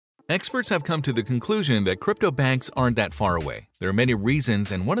Experts have come to the conclusion that crypto banks aren't that far away. There are many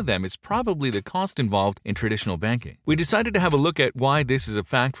reasons, and one of them is probably the cost involved in traditional banking. We decided to have a look at why this is a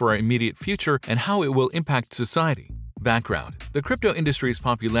fact for our immediate future and how it will impact society. Background: the crypto industry's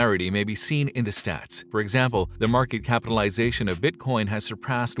popularity may be seen in the stats. For example, the market capitalization of Bitcoin has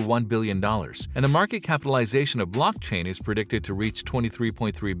surpassed $1 billion, and the market capitalization of blockchain is predicted to reach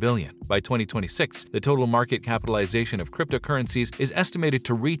 $23.3 billion. By 2026, the total market capitalization of cryptocurrencies is estimated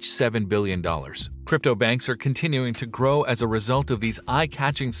to reach $7 billion. Crypto banks are continuing to grow as a result of these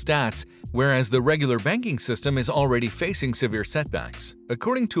eye-catching stats, whereas the regular banking system is already facing severe setbacks.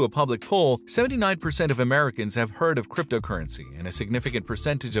 According to a public poll, 79% of Americans have heard of cryptocurrency, and a significant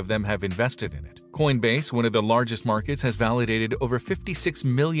percentage of them have invested in it. Coinbase, one of the largest markets, has validated over 56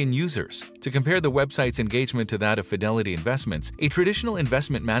 million users. To compare the website's engagement to that of Fidelity Investments, a traditional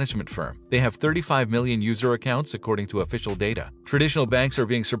investment management firm, they have 35 million user accounts according to official data. Traditional banks are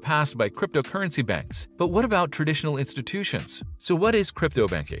being surpassed by cryptocurrency banks. But what about traditional institutions? So what is crypto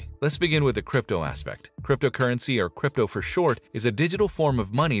banking? Let's begin with the crypto aspect. Cryptocurrency, or crypto for short, is a digital form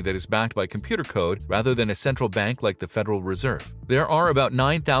of money that is backed by computer code rather than a central bank like the Federal Reserve. There are about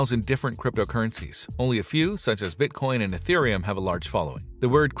 9,000 different cryptocurrencies. Only a few, such as Bitcoin and Ethereum, have a large following. The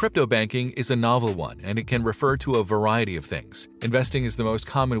word crypto banking is a novel one, and it can refer to a variety of things. Investing is the most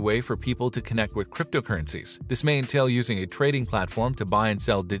common way for people to connect with cryptocurrencies. This may entail using a trading platform to buy and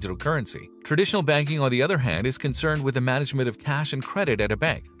sell digital currency. Traditional banking, on the other hand, is concerned with the management of cash and credit at a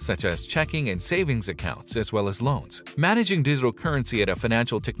bank, such as checking and savings accounts, as well as loans. Managing digital currency at a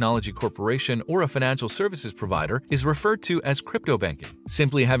financial technology corporation or a financial services provider is referred to as crypto banking.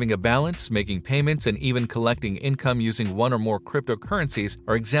 Simply having a balance, making payments, and even collecting income using one or more cryptocurrencies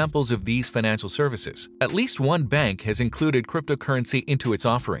are examples of these financial services. At least one bank has included cryptocurrency into its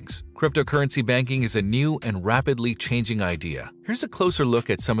offerings. Cryptocurrency banking is a new and rapidly changing idea. Here's a closer look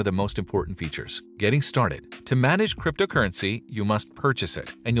at some of the most important features. Getting started. To manage cryptocurrency, you must purchase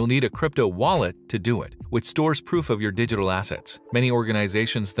it, and you'll need a crypto wallet to do it, which stores proof of your digital assets. Many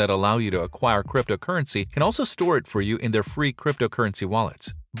organizations that allow you to acquire cryptocurrency can also store it for you in their free cryptocurrency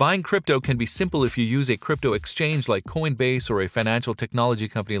wallets. Buying crypto can be simple if you use a crypto exchange like Coinbase or a financial technology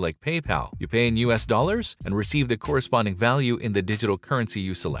company like PayPal. You pay in US dollars and receive the corresponding value in the digital currency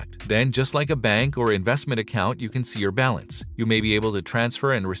you select. Then, just like a bank or investment account, you can see your balance. You may be able to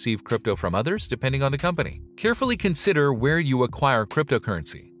transfer and receive crypto from others depending on the company. Carefully consider where you acquire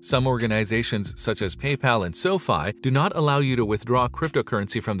cryptocurrency. Some organizations, such as PayPal and SoFi, do not allow you to withdraw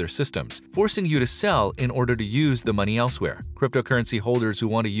cryptocurrency from their systems, forcing you to sell in order to use the money elsewhere. Cryptocurrency holders who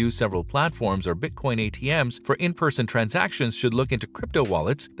want to use several platforms or Bitcoin ATMs for in-person transactions should look into crypto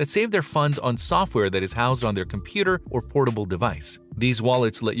wallets that save their funds on software that is housed on their computer or portable device. These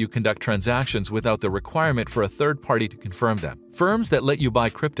wallets let you conduct transactions without the requirement for a third party to confirm them. Firms that let you buy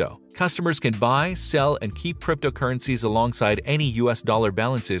crypto. Customers can buy, sell, and keep cryptocurrencies alongside any US dollar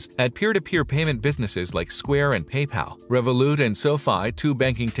balances at peer-to-peer payment businesses like Square and PayPal. Revolut and SoFi, two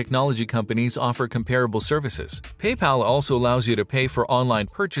banking technology companies, offer comparable services. PayPal also allows you to pay for online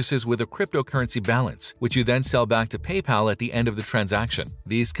purchases with a cryptocurrency balance, which you then sell back to PayPal at the end of the transaction.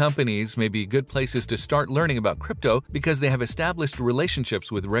 These companies may be good places to start learning about crypto because they have established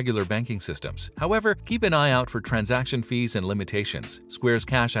relationships with regular banking systems. However, keep an eye out for transaction fees and limitations. Square's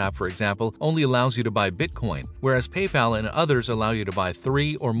Cash App, for example, only allows you to buy Bitcoin, whereas PayPal and others allow you to buy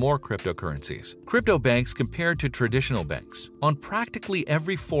 3 or more cryptocurrencies. Crypto banks compared to traditional banks. On practically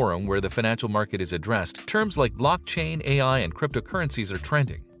every forum where the financial market is addressed, terms like blockchain, AI, and cryptocurrencies are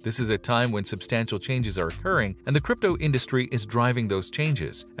trending. This is a time when substantial changes are occurring, and the crypto industry is driving those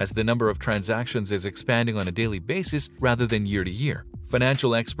changes, as the number of transactions is expanding on a daily basis rather than year to year.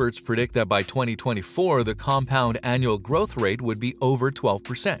 Financial experts predict that by 2024, the compound annual growth rate would be over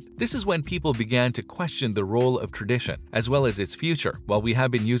 12%. This is when people began to question the role of tradition, as well as its future. While we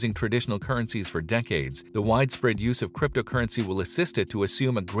have been using traditional currencies for decades, the widespread use of cryptocurrency will assist it to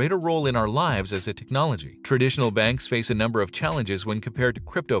assume a greater role in our lives as a technology. Traditional banks face a number of challenges when compared to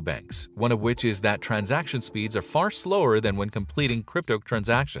crypto banks, one of which is that transaction speeds are far slower than when completing crypto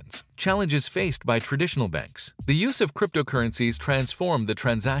transactions. Challenges faced by traditional banks. The use of cryptocurrencies transformed the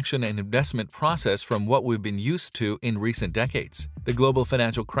transaction and investment process from what we've been used to in recent decades. The global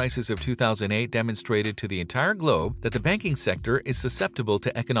financial crisis of 2008 demonstrated to the entire globe that the banking sector is susceptible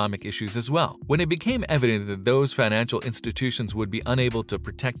to economic issues as well. When it became evident that those financial institutions would be unable to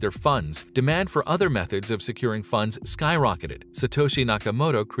protect their funds, demand for other methods of securing funds skyrocketed. Satoshi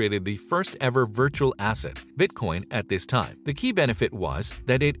Nakamoto created the first ever virtual asset, Bitcoin, at this time. The key benefit was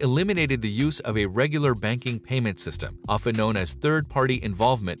that it eliminated the use of a regular banking payment system, often known as third-party third-party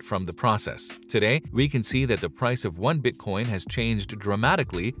involvement from the process. Today, we can see that the price of one Bitcoin has changed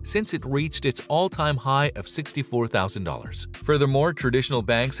dramatically since it reached its all-time high of $64,000. Furthermore, traditional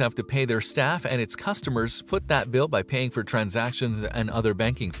banks have to pay their staff and its customers foot that bill by paying for transactions and other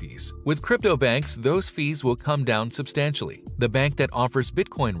banking fees. With crypto banks, those fees will come down substantially. The bank that offers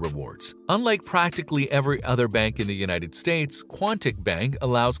Bitcoin rewards. Unlike practically every other bank in the United States, Quantic Bank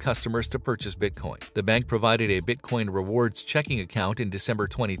allows customers to purchase Bitcoin. The bank provided a Bitcoin rewards checking account in December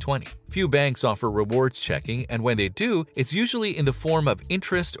 2020. Few banks offer rewards checking, and when they do, it's usually in the form of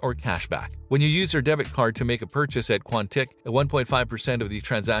interest or cashback. When you use your debit card to make a purchase at Quantic, 1.5% of the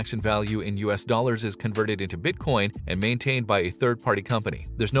transaction value in US dollars is converted into Bitcoin and maintained by a third-party company.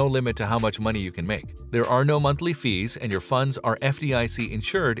 There's no limit to how much money you can make. There are no monthly fees, and your funds are FDIC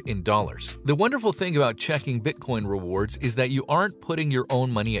insured in dollars. The wonderful thing about checking Bitcoin rewards is that you aren't putting your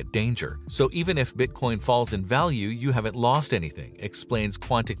own money at danger. So even if Bitcoin falls in value, you haven't lost anything, explains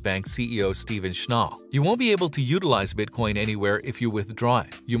Quantic Bank CEO Steven Schnall. You won't be able to utilize Bitcoin anywhere if you withdraw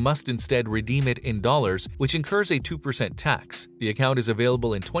it. You must instead redeem it in dollars, which incurs a 2% tax. The account is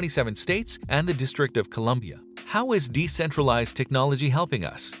available in 27 states and the District of Columbia. How is decentralized technology helping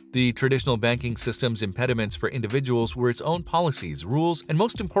us? The traditional banking system's impediments for individuals were its own policies, rules, and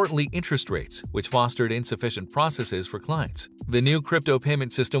most importantly, interest rates, which fostered insufficient processes for clients. The new crypto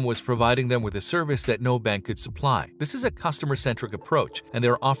payment system was providing them with a service that no bank could supply. This is a customer-centric approach, and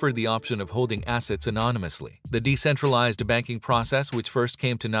they're offered the option of holding assets anonymously. The decentralized banking process, which first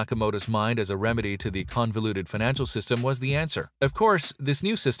came to Nakamoto's mind as a remedy to the convoluted financial system, was the answer. Of course, this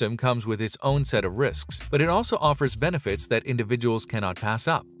new system comes with its own set of risks, but it also offers benefits that individuals cannot pass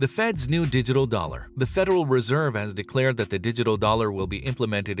up. The Fed's new digital dollar. The Federal Reserve has declared that the digital dollar will be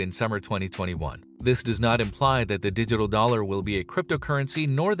implemented in summer 2021. This does not imply that the digital dollar will be a cryptocurrency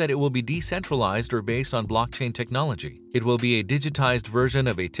nor that it will be decentralized or based on blockchain technology. It will be a digitized version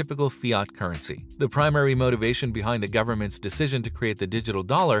of a typical fiat currency. The primary motivation behind the government's decision to create the digital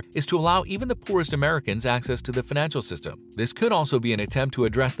dollar is to allow even the poorest Americans access to the financial system. This could also be an attempt to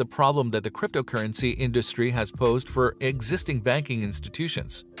address the problem that the cryptocurrency industry has posed for existing banking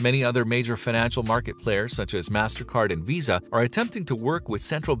institutions. Many other major financial market players such as MasterCard and Visa are attempting to work with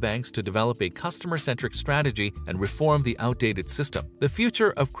central banks to develop a customer-centric strategy and reform the outdated system. The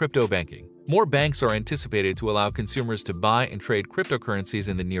future of crypto banking. More banks are anticipated to allow consumers to buy and trade cryptocurrencies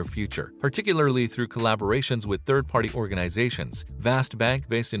in the near future, particularly through collaborations with third-party organizations. Vast Bank,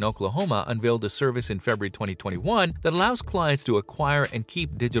 based in Oklahoma, unveiled a service in February 2021 that allows clients to acquire and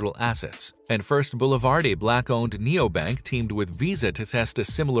keep digital assets. And First Boulevard, a black-owned neobank, teamed with Visa to test a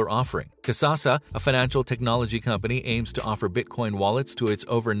similar offering. Kasasa, a financial technology company, aims to offer Bitcoin wallets to its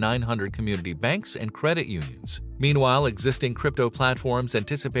over 900 community banks and credit unions. Meanwhile, existing crypto platforms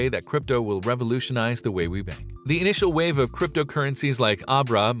anticipate that crypto will revolutionize the way we bank. The initial wave of cryptocurrencies like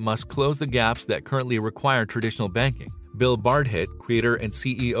Abra must close the gaps that currently require traditional banking. Bill Bardhitt, creator and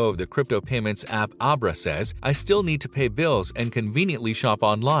CEO of the crypto payments app Abra, says, "I still need to pay bills and conveniently shop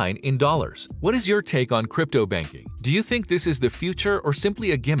online in dollars." What is your take on crypto banking? Do you think this is the future or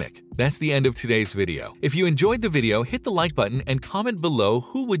simply a gimmick? That's the end of today's video. If you enjoyed the video, hit the like button and comment below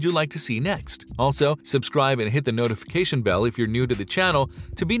who would you like to see next. Also, subscribe and hit the notification bell if you're new to the channel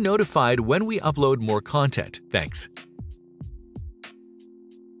to be notified when we upload more content. Thanks.